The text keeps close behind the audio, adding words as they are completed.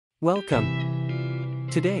Welcome.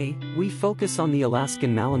 Today, we focus on the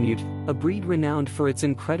Alaskan Malamute, a breed renowned for its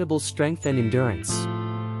incredible strength and endurance.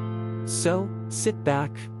 So, sit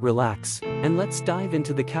back, relax, and let's dive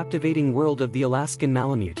into the captivating world of the Alaskan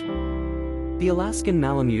Malamute. The Alaskan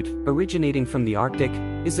Malamute, originating from the Arctic,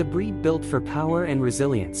 is a breed built for power and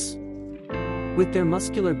resilience. With their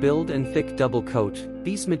muscular build and thick double coat,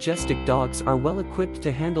 these majestic dogs are well equipped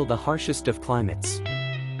to handle the harshest of climates.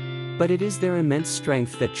 But it is their immense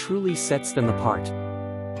strength that truly sets them apart.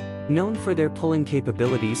 Known for their pulling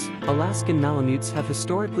capabilities, Alaskan Malamutes have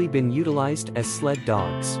historically been utilized as sled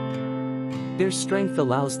dogs. Their strength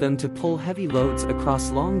allows them to pull heavy loads across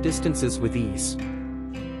long distances with ease.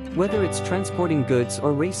 Whether it's transporting goods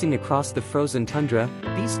or racing across the frozen tundra,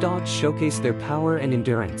 these dogs showcase their power and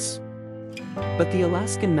endurance. But the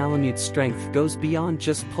Alaskan Malamute's strength goes beyond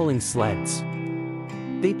just pulling sleds.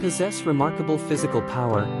 They possess remarkable physical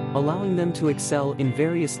power, allowing them to excel in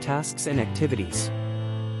various tasks and activities.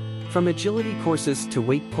 From agility courses to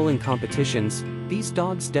weight-pulling competitions, these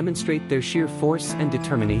dogs demonstrate their sheer force and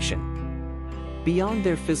determination. Beyond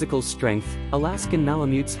their physical strength, Alaskan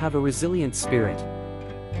Malamutes have a resilient spirit.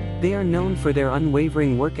 They are known for their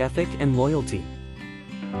unwavering work ethic and loyalty.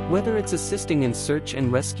 Whether it's assisting in search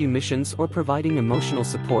and rescue missions or providing emotional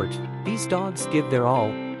support, these dogs give their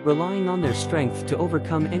all, relying on their strength to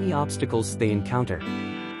overcome any obstacles they encounter.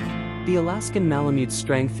 The Alaskan Malamute's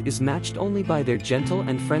strength is matched only by their gentle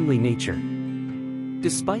and friendly nature.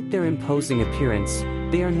 Despite their imposing appearance,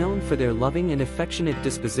 they are known for their loving and affectionate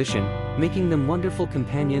disposition, making them wonderful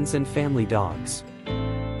companions and family dogs.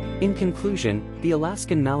 In conclusion, the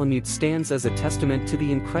Alaskan Malamute stands as a testament to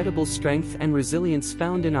the incredible strength and resilience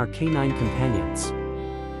found in our canine companions.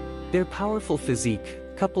 Their powerful physique,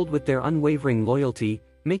 coupled with their unwavering loyalty,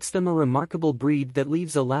 makes them a remarkable breed that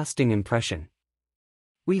leaves a lasting impression.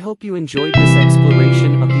 We hope you enjoyed this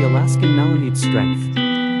exploration of the Alaskan Malamute's strength.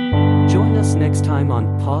 Join us next time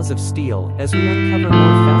on Paws of Steel as we uncover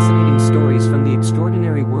more fascinating stories from the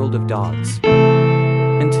extraordinary world of dogs.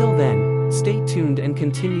 Until then, stay tuned and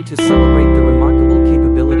continue to celebrate the remarkable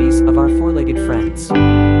capabilities of our four-legged friends.